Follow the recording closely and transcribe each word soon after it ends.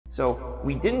So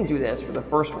we didn't do this for the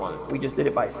first one. We just did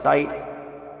it by sight.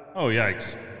 Oh,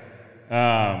 yikes.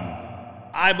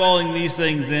 Eyeballing these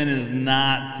things in is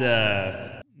not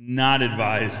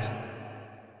advised.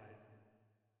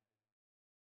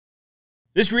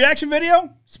 This reaction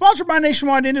video, sponsored by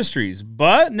Nationwide Industries,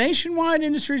 but Nationwide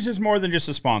Industries is more than just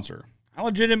a sponsor. I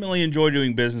legitimately enjoy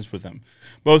doing business with them,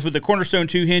 both with the Cornerstone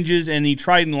 2 hinges and the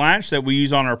Triton latch that we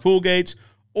use on our pool gates,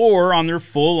 or on their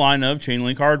full line of chain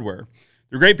link hardware.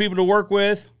 They're great people to work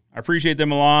with. I appreciate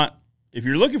them a lot. If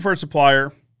you're looking for a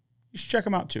supplier, you should check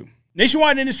them out too.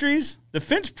 Nationwide Industries, the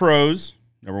fence pros'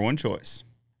 #1 choice.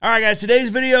 All right, guys, today's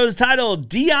video is titled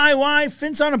DIY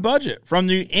Fence on a Budget from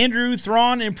the Andrew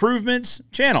Thrawn Improvements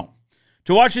channel.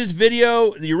 To watch this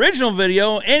video, the original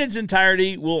video in its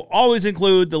entirety, will always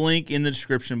include the link in the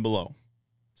description below.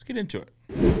 Let's get into it.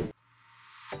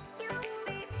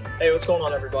 Hey, what's going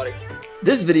on, everybody?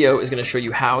 This video is going to show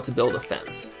you how to build a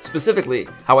fence. Specifically,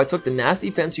 how I took the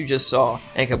nasty fence you just saw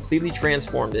and completely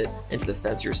transformed it into the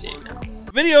fence you're seeing now.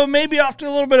 Video may be off to a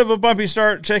little bit of a bumpy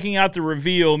start checking out the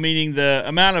reveal, meaning the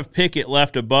amount of picket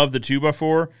left above the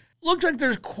 2x4. Looks like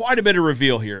there's quite a bit of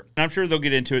reveal here. I'm sure they'll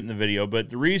get into it in the video, but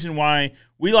the reason why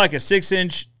we like a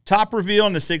 6-inch top reveal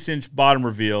and a 6-inch bottom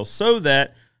reveal, so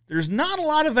that there's not a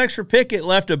lot of extra picket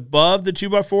left above the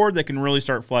 2x4 that can really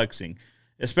start flexing.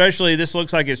 Especially, this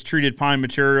looks like it's treated pine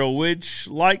material, which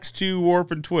likes to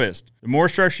warp and twist. The more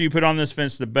structure you put on this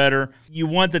fence, the better. You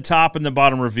want the top and the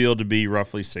bottom reveal to be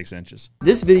roughly 6 inches.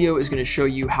 This video is going to show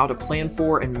you how to plan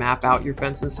for and map out your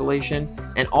fence installation,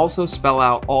 and also spell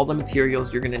out all the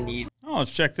materials you're going to need. Oh,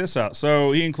 let's check this out.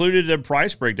 So he included a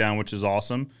price breakdown, which is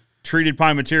awesome. Treated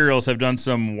pine materials have done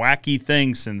some wacky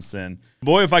things since then.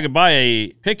 Boy, if I could buy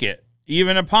a picket,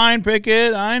 even a pine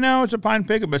picket, I know it's a pine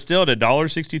picket, but still at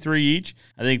 $1.63 each.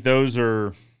 I think those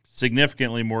are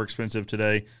significantly more expensive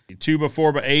today.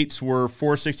 2x4x8s were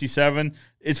 $4.67.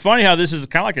 It's funny how this is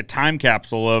kind of like a time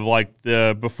capsule of like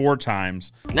the before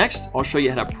times. Next, I'll show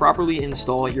you how to properly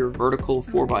install your vertical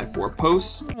 4x4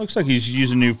 posts. It looks like he's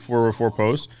using new 4x4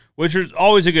 posts, which is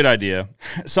always a good idea.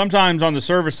 Sometimes on the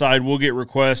service side, we'll get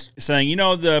requests saying, you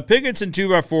know, the pickets and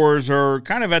 2x4s are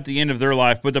kind of at the end of their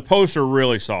life, but the posts are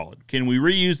really solid. Can we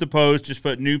reuse the posts, just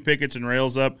put new pickets and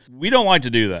rails up? We don't like to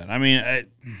do that. I mean,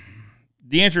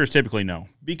 the answer is typically no,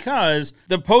 because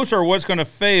the posts are what's going to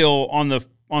fail on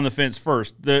the fence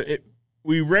first.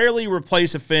 We rarely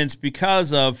replace a fence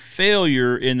because of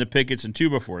failure in the pickets and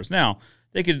 2x4s. Now,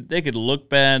 they could look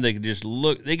bad. They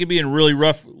could be in really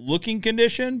rough looking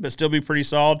condition, but still be pretty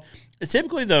solid. It's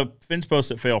typically the fence posts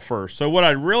that fail first. So what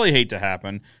I'd really hate to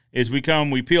happen is we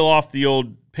peel off the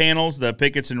old panels, the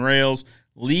pickets and rails,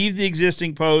 leave the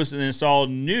existing posts, and then install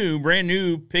brand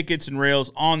new pickets and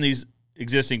rails on these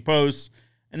existing posts.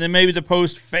 And then maybe the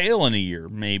posts fail in a year,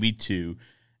 maybe 2.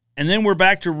 And then we're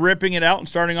back to ripping it out and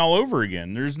starting all over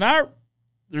again. There's not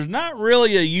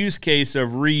really a use case of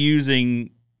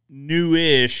reusing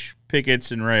new-ish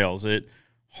pickets and rails. It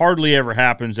hardly ever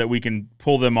happens that we can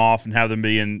pull them off and have them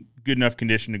be in good enough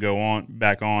condition to go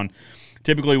back on.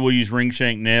 Typically, we'll use ring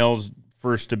shank nails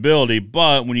for stability,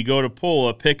 but when you go to pull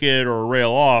a picket or a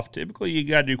rail off, typically you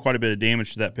got to do quite a bit of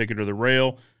damage to that picket or the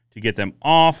rail to get them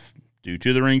off. Due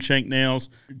to the ring shank nails,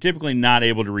 you're typically not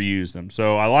able to reuse them.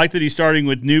 So I like that he's starting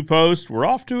with new posts. We're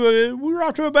off to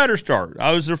a better start.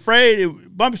 I was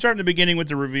afraid bumpy start in the beginning with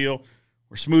the reveal.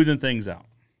 We're smoothing things out.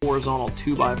 Horizontal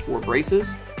 2x4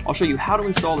 braces. I'll show you how to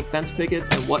install the fence pickets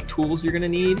and what tools you're going to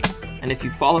need. And if you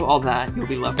follow all that, you'll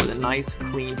be left with a nice,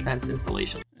 clean fence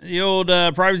installation. The old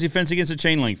privacy fence against a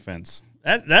chain link fence.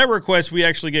 That request we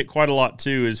actually get quite a lot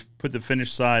too, is put the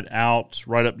finished side out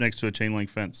right up next to a chain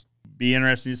link fence. Be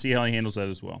interesting to see how he handles that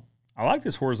as well. I like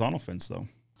this horizontal fence though.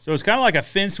 So it's kind of like a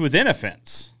fence within a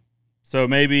fence. So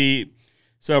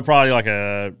probably like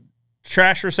a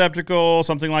trash receptacle,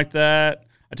 something like that.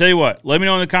 I tell you what, let me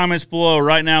know in the comments below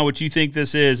right now what you think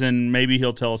this is, and maybe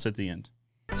he'll tell us at the end.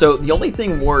 So the only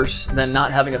thing worse than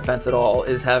not having a fence at all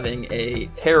is having a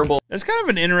terrible... That's kind of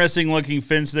an interesting looking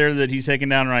fence there that he's taking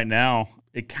down right now.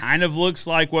 It kind of looks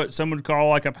like what some would call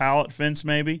like a pallet fence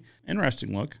maybe.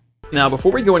 Interesting look. Now,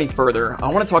 before we go any further, I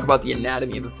want to talk about the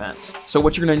anatomy of the fence. So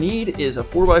what you're going to need is a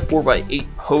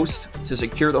 4x4x8 post to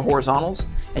secure the horizontals,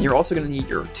 and you're also going to need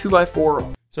your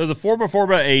 2x4. So the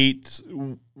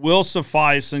 4x4x8 will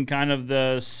suffice in kind of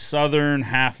the southern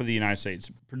half of the United States,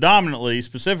 predominantly,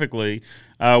 specifically,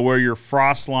 where your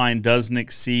frost line doesn't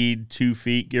exceed 2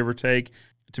 feet, give or take.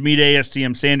 To meet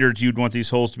ASTM standards, you'd want these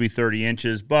holes to be 30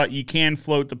 inches, but you can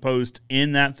float the post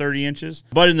in that 30 inches.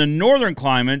 But in the northern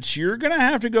climates, you're going to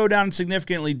have to go down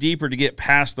significantly deeper to get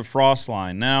past the frost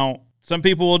line. Now, Some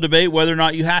people will debate whether or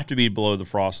not you have to be below the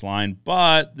frost line,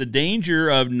 but the danger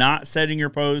of not setting your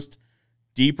post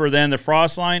deeper than the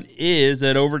frost line is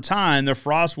that over time, the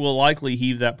frost will likely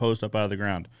heave that post up out of the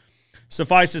ground.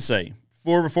 Suffice to say,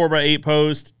 4x4x8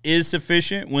 post is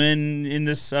sufficient when in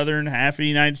the southern half of the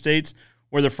United States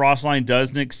where the frost line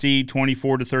doesn't exceed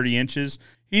 24 to 30 inches.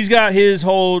 He's got his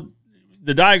whole,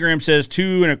 the diagram says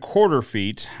 2¼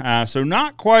 feet, so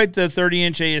not quite the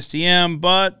 30-inch ASTM,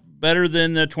 but better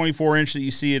than the 24-inch that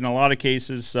you see in a lot of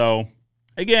cases. So,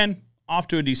 again, off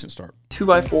to a decent start.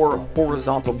 2x4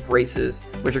 horizontal braces,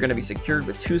 which are going to be secured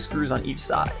with 2 screws on each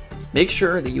side. Make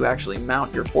sure that you actually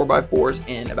mount your 4x4s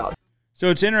in about.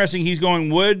 So it's interesting, he's going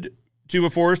wood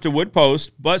 2x4s to wood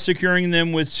posts, but securing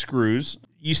them with screws.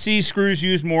 You see screws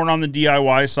used more on the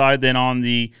DIY side than on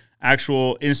the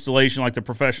actual installation, like the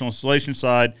professional installation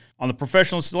side. On the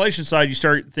professional installation side, you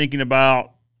start thinking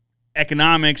about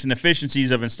economics and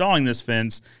efficiencies of installing this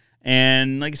fence.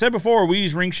 And like I said before, we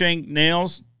use ring shank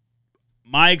nails.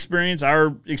 My experience,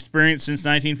 our experience since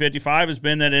 1955 has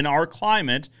been that in our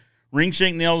climate, ring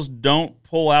shank nails don't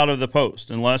pull out of the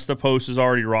post unless the post is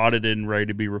already rotted and ready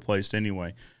to be replaced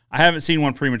anyway. I haven't seen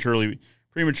one prematurely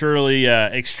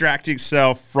extract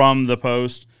itself from the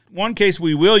post. One case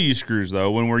we will use screws, though,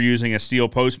 when we're using a steel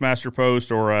Postmaster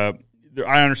post or I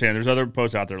understand there's other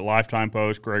posts out there, Lifetime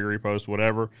post, Gregory post,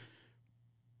 whatever.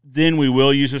 Then we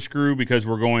will use a screw because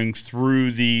we're going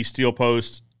through the steel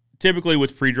post, typically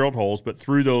with pre-drilled holes, but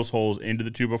through those holes into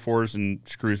the 2x4s, and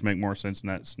screws make more sense in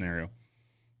that scenario.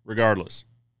 Regardless,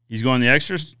 he's going the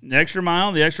extra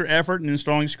mile, the extra effort in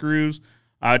installing screws.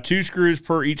 2 screws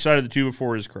per each side of the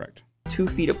 2x4 is correct. 2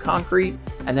 feet of concrete,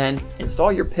 and then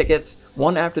install your pickets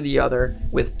one after the other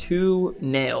with 2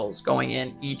 nails going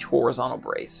in each horizontal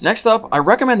brace. Next up, I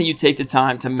recommend that you take the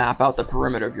time to map out the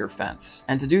perimeter of your fence.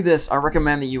 And to do this, I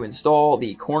recommend that you install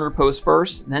the corner post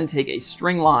first, then take a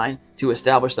string line to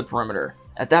establish the perimeter.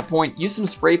 At that point, use some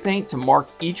spray paint to mark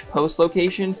each post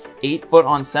location 8 foot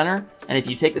on center. And if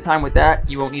you take the time with that,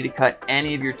 you won't need to cut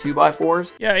any of your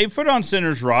 2x4s. Yeah, 8 foot on center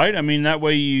is right. I mean, that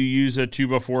way you use a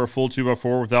 2x4, a full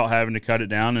 2x4 without having to cut it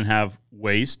down and have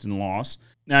waste and loss.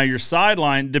 Now, your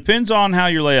sideline depends on how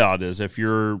your layout is. If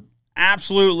you're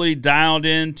absolutely dialed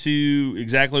into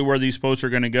exactly where these posts are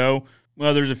going to go,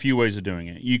 well, there's a few ways of doing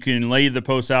it. You can lay the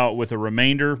posts out with a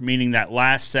remainder, meaning that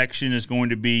last section is going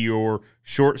to be your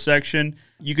short section.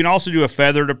 You can also do a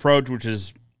feathered approach, which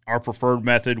is our preferred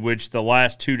method, which the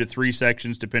last 2 to 3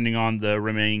 sections, depending on the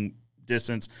remaining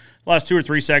distance, the last 2 or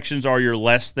 3 sections are your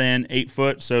less than 8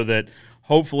 foot, so that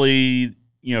hopefully,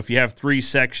 you know, if you have 3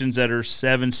 sections that are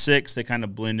 7/6, they kind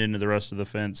of blend into the rest of the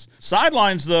fence.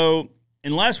 Sidelines, though,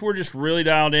 unless we're just really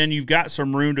dialed in, you've got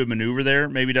some room to maneuver there.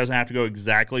 Maybe it doesn't have to go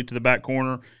exactly to the back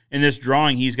corner. In this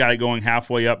drawing, he's got it going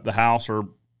halfway up the house or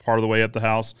part of the way up the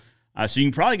house. So you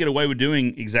can probably get away with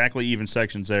doing exactly even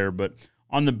sections there. But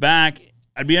on the back,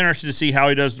 I'd be interested to see how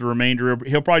he does the remainder.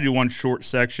 He'll probably do one short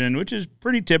section, which is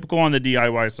pretty typical on the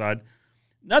DIY side.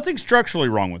 Nothing structurally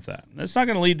wrong with that. That's not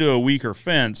going to lead to a weaker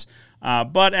fence.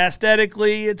 But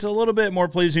aesthetically, it's a little bit more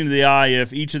pleasing to the eye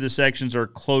if each of the sections are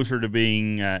closer to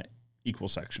being equal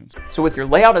sections. So with your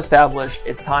layout established,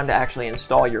 it's time to actually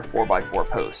install your 4x4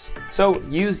 posts. So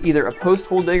use either a post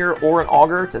hole digger or an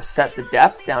auger to set the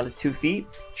depth down to 2 feet.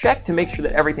 Check to make sure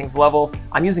that everything's level.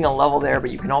 I'm using a level there,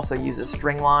 but you can also use a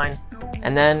string line.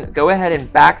 And then go ahead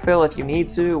and backfill if you need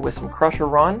to with some crusher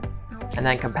run, and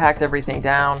then compact everything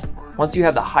down. Once you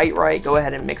have the height right, go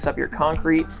ahead and mix up your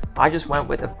concrete. I just went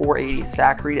with the 480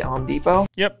 Saccrete at Home Depot.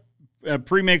 Yep,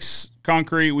 pre-mix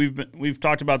concrete. We've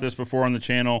talked about this before on the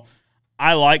channel.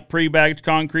 I like pre-bagged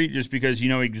concrete just because you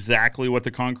know exactly what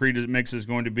the concrete mix is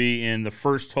going to be in the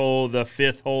first hole, the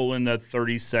 5th hole, and the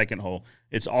 32nd hole.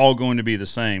 It's all going to be the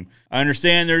same. I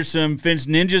understand there's some fence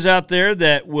ninjas out there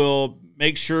that will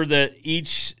make sure that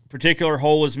each particular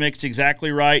hole is mixed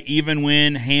exactly right, even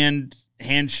when hand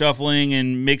shuffling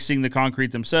and mixing the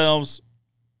concrete themselves.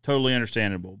 Totally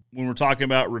understandable. When we're talking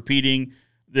about repeating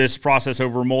this process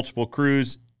over multiple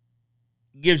crews,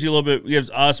 gives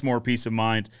us more peace of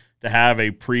mind to have a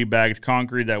pre-bagged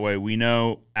concrete. That way we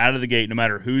know out of the gate, no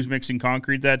matter who's mixing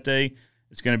concrete that day,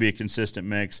 it's going to be a consistent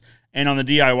mix. And on the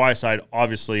DIY side,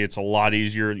 obviously it's a lot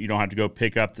easier. You don't have to go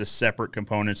pick up the separate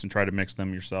components and try to mix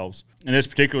them yourselves. And this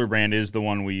particular brand is the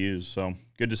one we use, so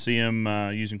good to see him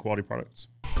using quality products.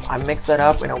 I mixed that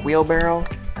up in a wheelbarrow,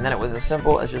 and then it was as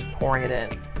simple as just pouring it in.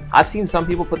 I've seen some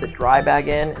people put the dry bag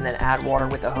in and then add water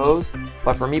with the hose,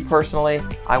 but for me personally,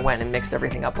 I went and mixed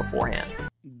everything up beforehand.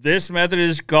 This method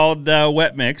is called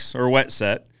wet mix or wet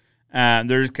set.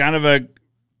 There's kind of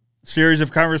series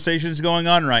of conversations going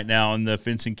on right now in the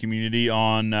fencing community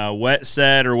on wet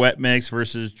set or wet mix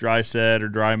versus dry set or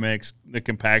dry mix, the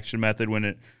compaction method when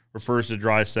it refers to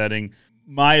dry setting.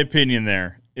 My opinion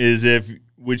there is if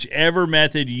whichever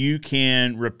method you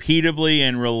can repeatably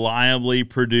and reliably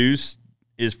produce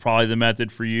is probably the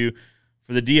method for you.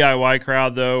 For the DIY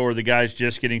crowd, though, or the guys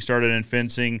just getting started in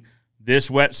fencing,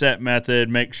 this wet set method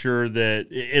makes sure that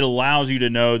it allows you to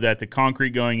know that the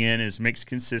concrete going in is mixed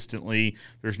consistently.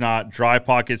 There's not dry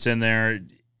pockets in there.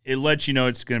 It lets you know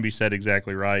it's going to be set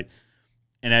exactly right.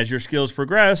 And as your skills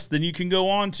progress, then you can go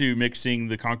on to mixing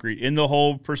the concrete in the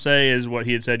hole, per se, is what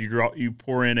he had said. You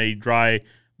pour in a dry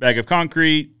bag of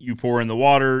concrete, you pour in the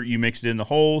water, you mix it in the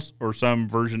holes, or some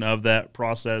version of that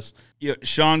process.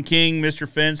 Sean King, Mr.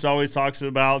 Fence, always talks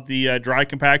about the dry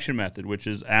compaction method, which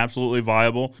is absolutely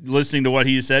viable. Listening to what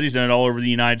he said, he's done it all over the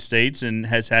United States and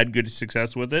has had good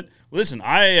success with it. Listen,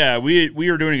 we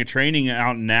were doing a training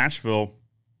out in Nashville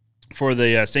for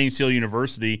the Stainless Steel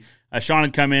University. Sean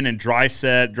had come in and dry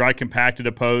compacted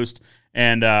a post.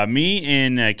 And me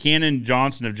and Cannon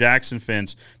Johnson of Jackson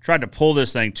Fence tried to pull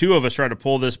this thing. Two of us tried to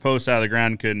pull this post out of the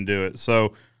ground and couldn't do it.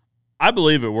 So I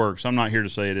believe it works. I'm not here to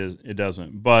say it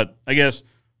doesn't. But I guess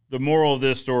the moral of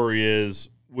this story is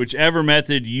whichever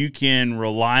method you can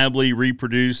reliably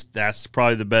reproduce, that's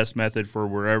probably the best method for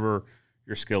wherever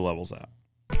your skill level's at.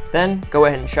 Then go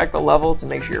ahead and check the level to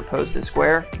make sure your post is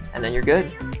square, and then you're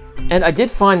good. And I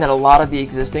did find that a lot of the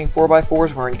existing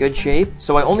 4x4s were in good shape,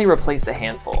 so I only replaced a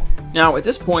handful. Now, at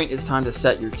this point, it's time to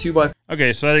set your 2x4.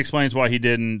 Okay, so that explains why he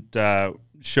didn't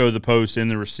show the post in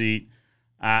the receipt.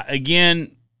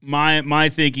 Again, my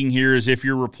thinking here is if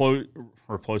you're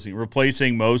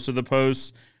replacing most of the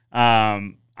posts,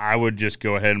 I would just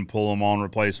go ahead and pull them all and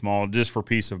replace them all just for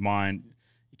peace of mind.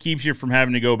 It keeps you from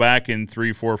having to go back in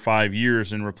 3, 4, 5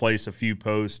 years and replace a few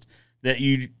posts that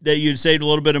you'd saved a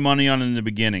little bit of money on in the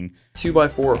beginning.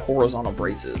 2x4 horizontal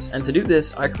braces. And to do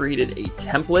this, I created a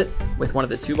template with one of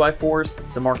the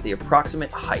 2x4s to mark the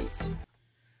approximate heights.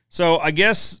 So I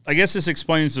guess this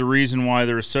explains the reason why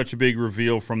there is such a big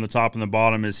reveal from the top and the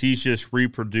bottom is he's just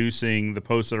reproducing the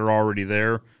posts that are already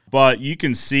there. But you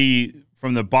can see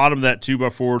from the bottom of that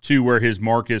 2x4 to where his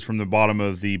mark is from the bottom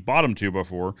of the bottom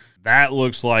 2x4, that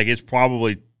looks like it's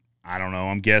probably, I don't know,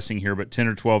 I'm guessing here, but 10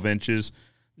 or 12 inches.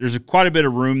 There's quite a bit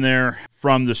of room there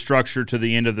from the structure to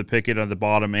the end of the picket at the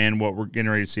bottom, and what we're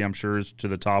getting ready to see, I'm sure, is to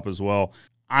the top as well.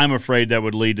 I'm afraid that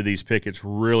would lead to these pickets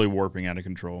really warping out of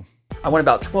control. I went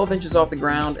about 12 inches off the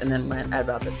ground and then went at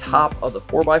about the top of the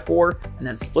 4x4 and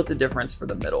then split the difference for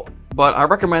the middle. But I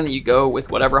recommend that you go with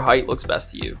whatever height looks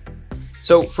best to you.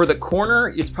 So for the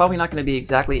corner, it's probably not going to be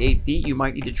exactly 8 feet. You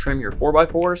might need to trim your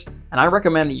 4x4s, and I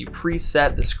recommend that you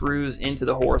preset the screws into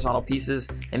the horizontal pieces.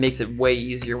 It makes it way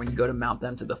easier when you go to mount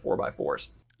them to the 4x4s.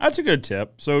 That's a good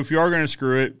tip. So if you are going to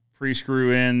screw it,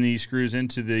 pre-screw in the screws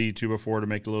into the 2x4 to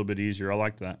make it a little bit easier. I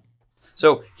like that.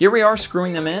 So here we are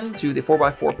screwing them in to the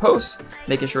 4x4 posts,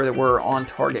 making sure that we're on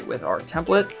target with our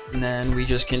template, and then we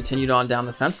just continued on down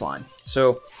the fence line.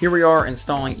 So here we are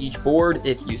installing each board.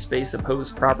 If you space a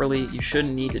post properly, you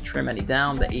shouldn't need to trim any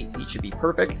down. The 8 feet should be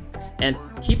perfect. And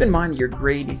keep in mind that your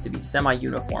grade needs to be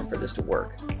semi-uniform for this to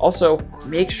work. Also,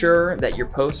 make sure that your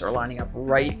posts are lining up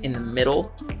right in the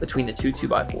middle between the two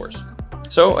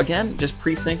 2x4s. So again, just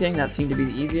pre-syncing, that seemed to be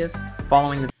the easiest.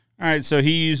 Following the All right, so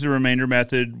he used the remainder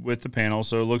method with the panel.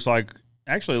 So it looks like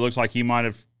he might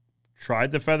have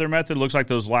tried the feather method. It looks like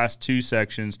those last two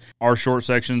sections are short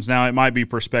sections. Now, it might be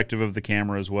perspective of the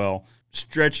camera as well.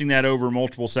 Stretching that over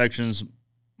multiple sections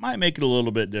might make it a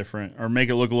little bit different or make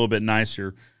it look a little bit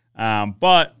nicer.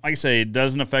 But like I say, it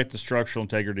doesn't affect the structural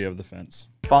integrity of the fence.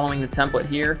 Following the template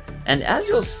here, and as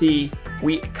you'll see,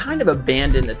 we kind of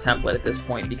abandoned the template at this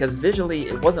point because visually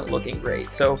it wasn't looking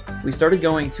great. So we started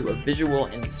going to a visual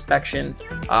inspection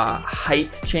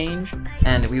height change,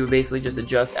 and we would basically just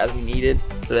adjust as we needed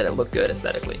so that it looked good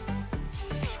aesthetically.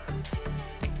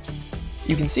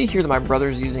 You can see here that my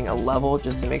brother's using a level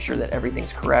just to make sure that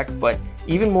everything's correct, but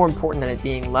even more important than it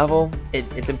being level,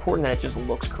 it's important that it just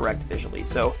looks correct visually.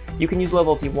 So you can use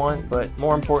level if you want, but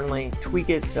more importantly, tweak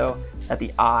it so that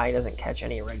the eye doesn't catch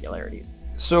any irregularities.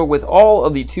 So with all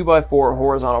of the 2x4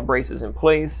 horizontal braces in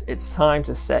place, it's time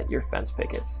to set your fence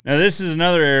pickets. Now this is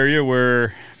another area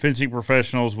where fencing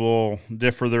professionals will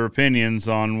differ their opinions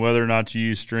on whether or not to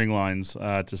use string lines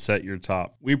to set your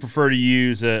top. We prefer to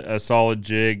use a solid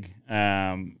jig,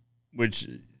 which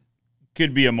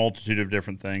could be a multitude of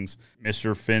different things.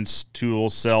 Mr. Fence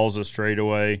Tools sells a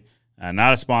straightaway.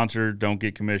 Not a sponsor, don't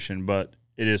get commission, but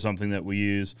it is something that we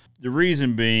use. The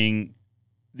reason being,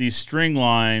 these string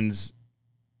lines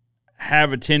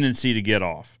have a tendency to get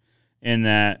off in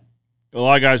that A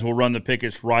lot of guys will run the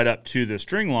pickets right up to the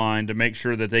string line to make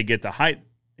sure that they get the height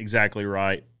exactly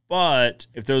right. But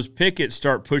if those pickets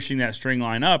start pushing that string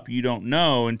line up, you don't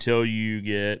know until you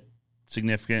get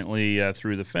significantly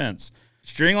through the fence.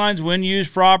 String lines, when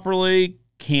used properly,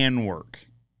 can work.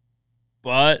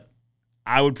 But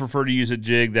I would prefer to use a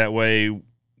jig. That way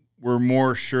we're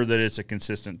more sure that it's a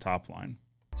consistent top line.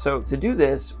 So to do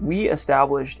this, we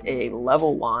established a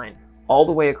level line all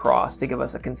the way across to give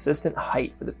us a consistent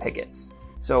height for the pickets.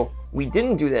 So we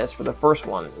didn't do this for the first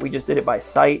one. We just did it by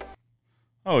sight.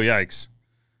 Oh, yikes.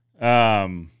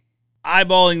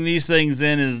 Eyeballing these things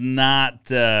in is not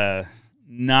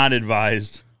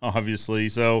advised, obviously.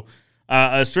 So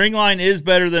a string line is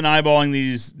better than eyeballing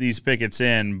these pickets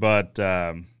in, but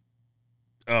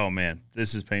oh man,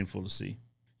 this is painful to see.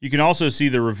 You can also see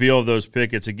the reveal of those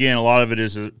pickets. Again, a lot of it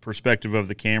is a perspective of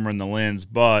the camera and the lens,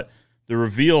 but the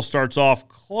reveal starts off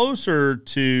closer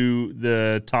to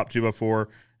the top 2x4,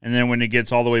 and then when it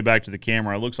gets all the way back to the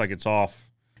camera, it looks like it's off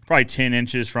probably 10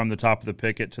 inches from the top of the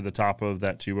picket to the top of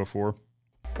that 2x4.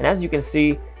 And as you can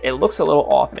see, it looks a little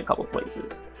off in a couple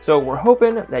places. So we're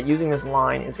hoping that using this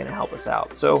line is going to help us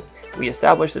out. So we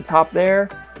established the top there,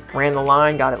 ran the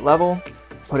line, got it level,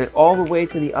 put it all the way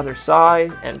to the other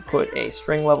side, and put a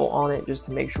string level on it just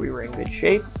to make sure we were in good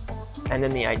shape. And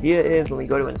then the idea is when we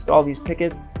go to install these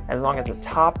pickets, as long as the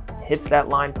top hits that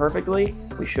line perfectly,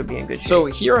 we should be in good shape. So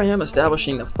here I am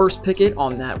establishing the first picket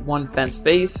on that one fence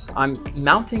face. I'm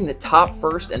mounting the top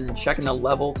first and then checking the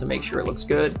level to make sure it looks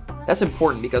good. That's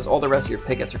important because all the rest of your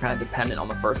pickets are kind of dependent on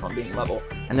the first one being level.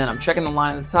 And then I'm checking the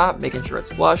line at the top, making sure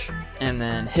it's flush, and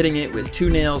then hitting it with 2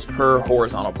 nails per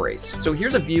horizontal brace. So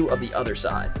here's a view of the other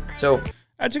side. So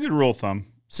that's a good rule of thumb.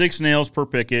 6 nails per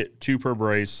picket, 2 per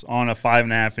brace on a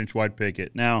 5.5 inch wide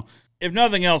picket. Now, if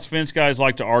nothing else, fence guys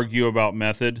like to argue about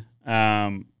method.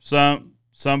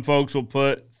 Some folks will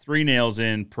put 3 nails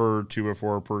in per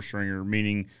 2x4 per stringer,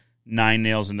 meaning 9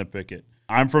 nails in the picket.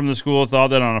 I'm from the school of thought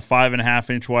that on a 5.5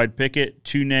 inch wide picket,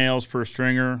 2 nails per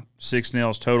stringer, 6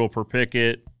 nails total per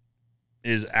picket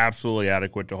is absolutely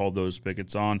adequate to hold those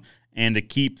pickets on and to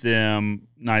keep them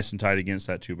nice and tight against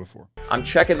that 2x4. I'm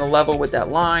checking the level with that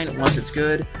line. Once it's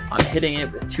good, I'm hitting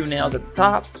it with 2 nails at the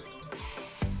top,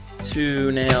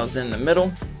 2 nails in the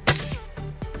middle,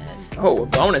 and a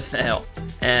bonus nail,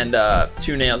 and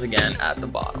 2 nails again at the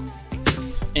bottom.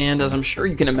 And as I'm sure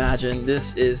you can imagine,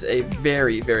 this is a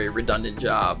very, very redundant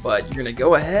job, but you're gonna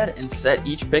go ahead and set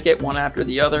each picket one after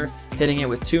the other, hitting it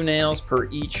with 2 nails per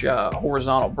each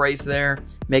horizontal brace there,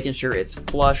 making sure it's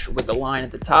flush with the line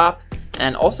at the top,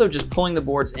 and also just pulling the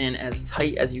boards in as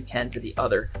tight as you can to the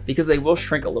other, because they will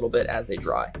shrink a little bit as they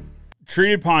dry.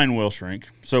 Treated pine will shrink,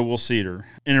 so will cedar.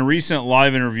 In a recent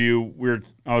live interview,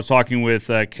 I was talking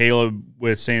with Caleb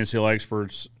with Sand Steel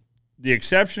Experts. The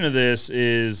exception to this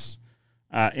is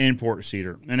import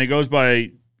cedar, and it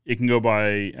can go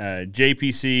by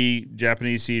JPC,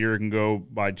 Japanese cedar. It can go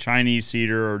by Chinese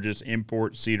cedar or just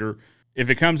import cedar. If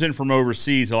it comes in from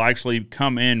overseas, it'll actually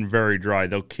come in very dry.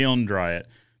 They'll kiln dry it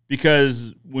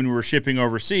because when we're shipping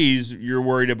overseas, you're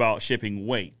worried about shipping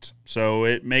weight. So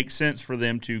it makes sense for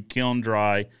them to kiln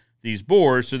dry these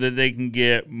boards so that they can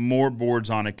get more boards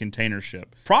on a container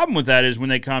ship. Problem with that is when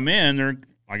they come in, they're,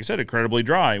 like I said, incredibly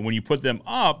dry. When you put them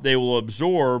up, they will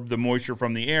absorb the moisture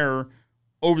from the air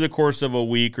over the course of a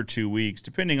week or 2 weeks,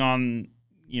 depending on,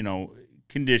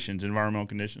 conditions, environmental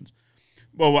conditions.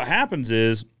 Well, what happens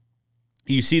is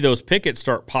you see those pickets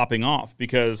start popping off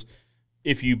because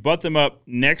if you butt them up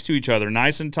next to each other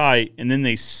nice and tight and then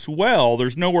they swell,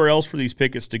 there's nowhere else for these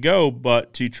pickets to go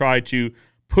but to try to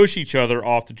push each other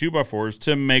off the 2x4s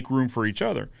to make room for each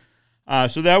other.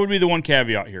 So that would be the one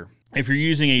caveat here. If you're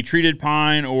using a treated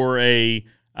pine or I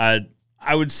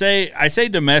say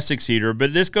domestic cedar,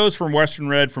 but this goes from Western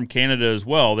Red from Canada as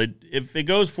well. If it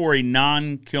goes for a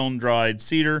non-kiln dried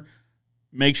cedar,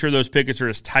 make sure those pickets are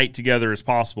as tight together as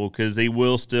possible because they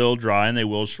will still dry and they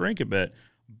will shrink a bit.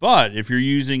 But if you're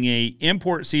using a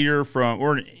import cedar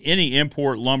or any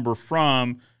import lumber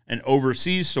from an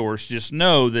overseas source, just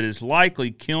know that it's likely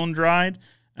kiln dried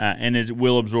and it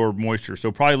will absorb moisture.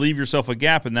 So probably leave yourself a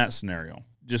gap in that scenario.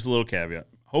 Just a little caveat.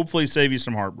 Hopefully save you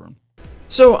some heartburn.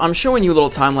 So I'm showing you a little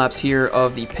time lapse here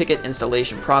of the picket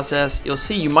installation process. You'll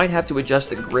see you might have to adjust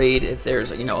the grade if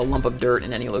there's a lump of dirt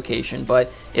in any location,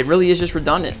 but it really is just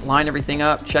redundant. Line everything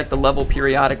up, check the level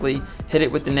periodically, hit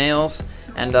it with the nails,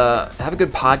 and have a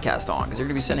good podcast on, because you're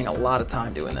going to be spending a lot of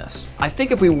time doing this. I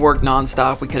think if we worked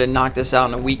nonstop, we could have knocked this out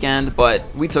in a weekend, but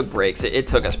we took breaks. It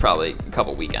took us probably a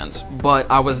couple weekends. But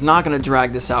I was not going to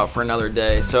drag this out for another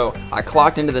day, so I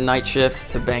clocked into the night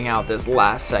shift to bang out this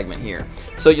last segment here.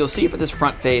 So you'll see for this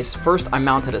front face, first I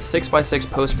mounted a 6x6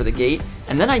 post for the gate,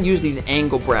 and then I used these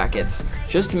angle brackets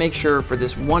just to make sure for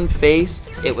this one face,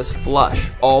 it was flush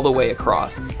all the way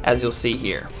across, as you'll see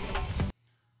here.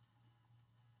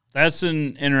 That's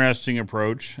an interesting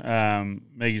approach,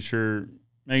 making sure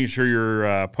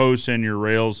your posts and your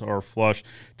rails are flush.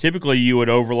 Typically, you would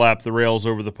overlap the rails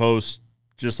over the posts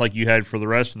just like you had for the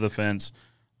rest of the fence,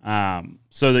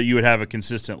 so that you would have a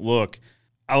consistent look.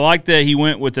 I like that he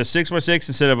went with a 6x6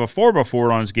 instead of a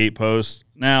 4x4 on his gate post.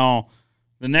 Now,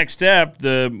 the next step,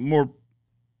 the more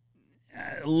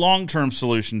long-term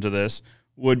solution to this,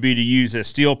 would be to use a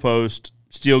steel post,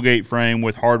 steel gate frame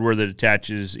with hardware that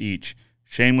attaches each.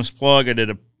 Shameless plug.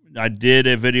 I did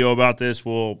a video about this.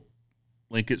 We'll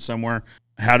link it somewhere.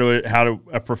 How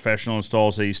a professional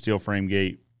installs a steel frame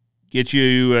gate. Get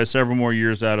you several more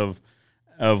years out of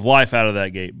life out of that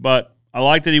gate. But I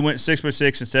like that he went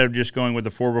 6x6 instead of just going with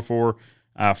the 4x4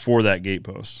 for that gate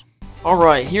post. All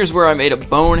right, here's where I made a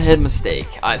bonehead mistake.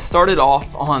 I started off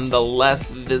on the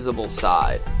less visible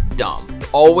side. Dumb.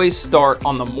 Always start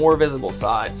on the more visible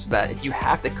side so that if you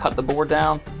have to cut the board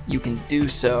down, you can do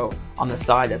so on the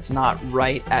side that's not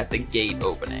right at the gate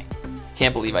opening.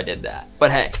 Can't believe I did that.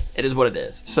 But hey, it is what it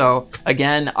is. So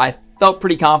again, I felt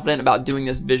pretty confident about doing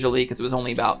this visually because it was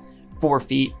only about 4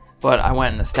 feet, but I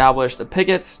went and established the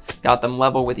pickets, got them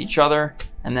level with each other,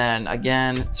 and then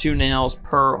again, 2 nails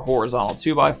per horizontal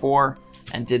 2x4,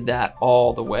 and did that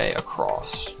all the way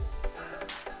across.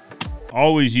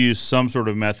 Always use some sort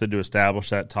of method to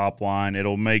establish that top line.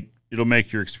 It'll make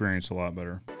your experience a lot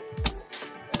better.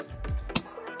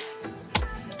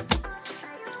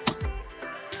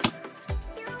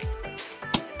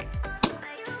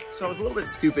 So I was a little bit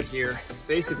stupid here.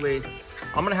 Basically,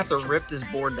 I'm gonna have to rip this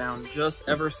board down just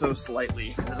ever so slightly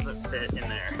because it doesn't fit in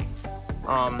there.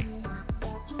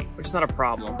 Which is not a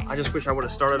problem. I just wish I would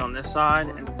have started on this side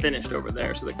and finished over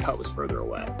there so the cut was further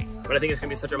away. But I think it's gonna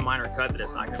be such a minor cut that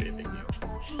it's not gonna be a big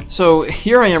deal. So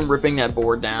here I am ripping that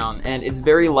board down, and it's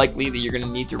very likely that you're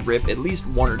gonna need to rip at least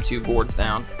 1 or 2 boards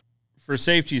down. For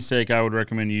safety's sake, I would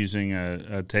recommend using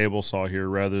a table saw here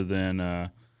rather than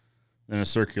a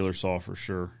circular saw for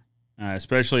sure.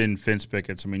 Especially in fence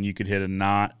pickets. I mean, you could hit a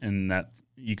knot and that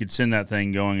you could send that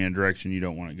thing going in a direction you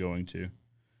don't want it going to.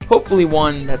 Hopefully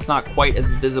one that's not quite as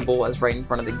visible as right in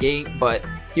front of the gate, but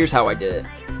here's how I did it.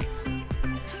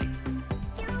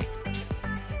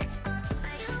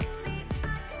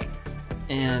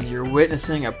 And you're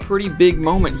witnessing a pretty big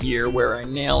moment here where I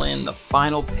nail in the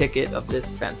final picket of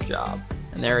this fence job.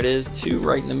 And there it is, 2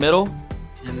 right in the middle.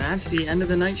 And that's the end of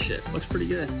the night shift. Looks pretty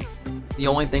good. The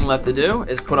only thing left to do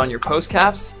is put on your post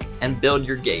caps and build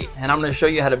your gate. And I'm going to show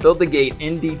you how to build the gate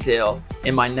in detail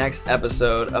in my next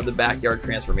episode of the Backyard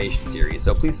Transformation series.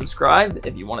 So please subscribe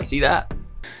if you want to see that.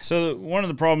 So one of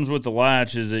the problems with the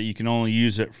latch is that you can only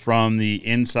use it from the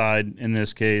inside in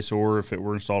this case, or if it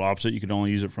were installed opposite, you can only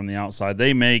use it from the outside.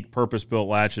 They make purpose-built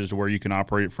latches where you can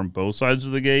operate it from both sides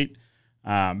of the gate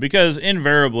because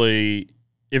invariably,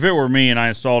 if it were me and I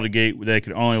installed a gate that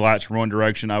could only latch from one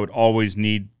direction, I would always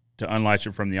need to unlatch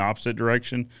it from the opposite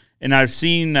direction. And I've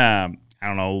seen, I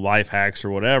don't know, life hacks or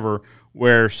whatever,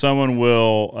 where someone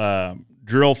will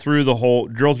drill through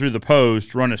the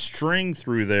post, run a string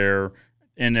through there,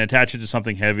 and attach it to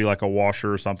something heavy like a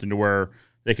washer or something to where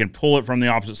they can pull it from the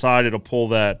opposite side. It'll pull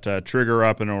that trigger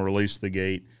up and it'll release the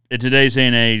gate. In today's day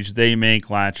and age, they make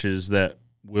latches that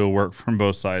will work from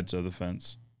both sides of the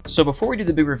fence. So before we do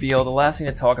the big reveal, the last thing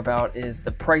to talk about is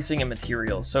the pricing and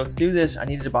materials. So to do this, I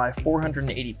needed to buy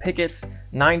 480 pickets,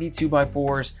 90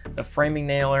 2x4s, the framing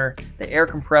nailer, the air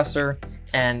compressor,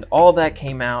 and all of that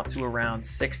came out to around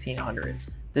 $1,600.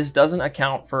 This doesn't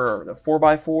account for the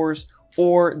 4x4s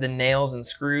or the nails and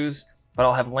screws, but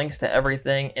I'll have links to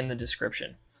everything in the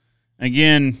description.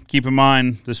 Again, keep in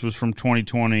mind, this was from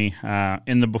 2020,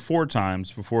 in the before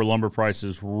times, before lumber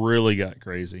prices really got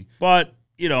crazy. But,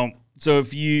 you know, so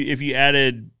if you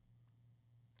added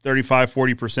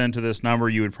 35–40% to this number,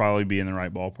 you would probably be in the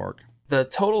right ballpark. The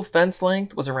total fence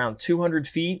length was around 200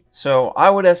 feet, so I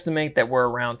would estimate that we're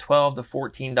around $12 to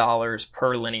 $14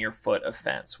 per linear foot of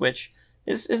fence, which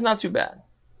is not too bad.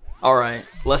 All right,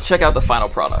 let's check out the final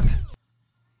product.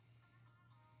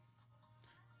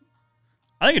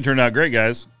 I think it turned out great,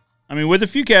 guys. I mean, with a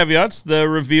few caveats, the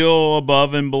reveal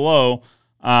above and below,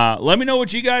 Let me know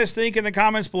what you guys think in the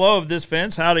comments below of this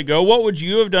fence. How'd it go? What would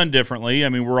you have done differently? I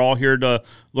mean, we're all here to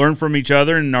learn from each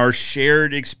other and our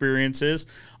shared experiences.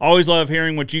 Always love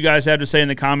hearing what you guys have to say in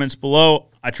the comments below.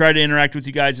 I try to interact with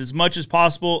you guys as much as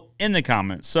possible in the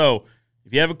comments. So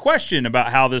if you have a question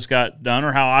about how this got done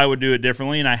or how I would do it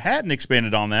differently and I hadn't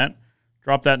expanded on that,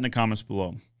 drop that in the comments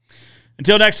below.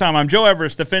 Until next time, I'm Joe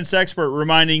Everest, the fence expert,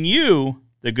 reminding you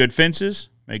that good fences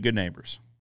make good neighbors.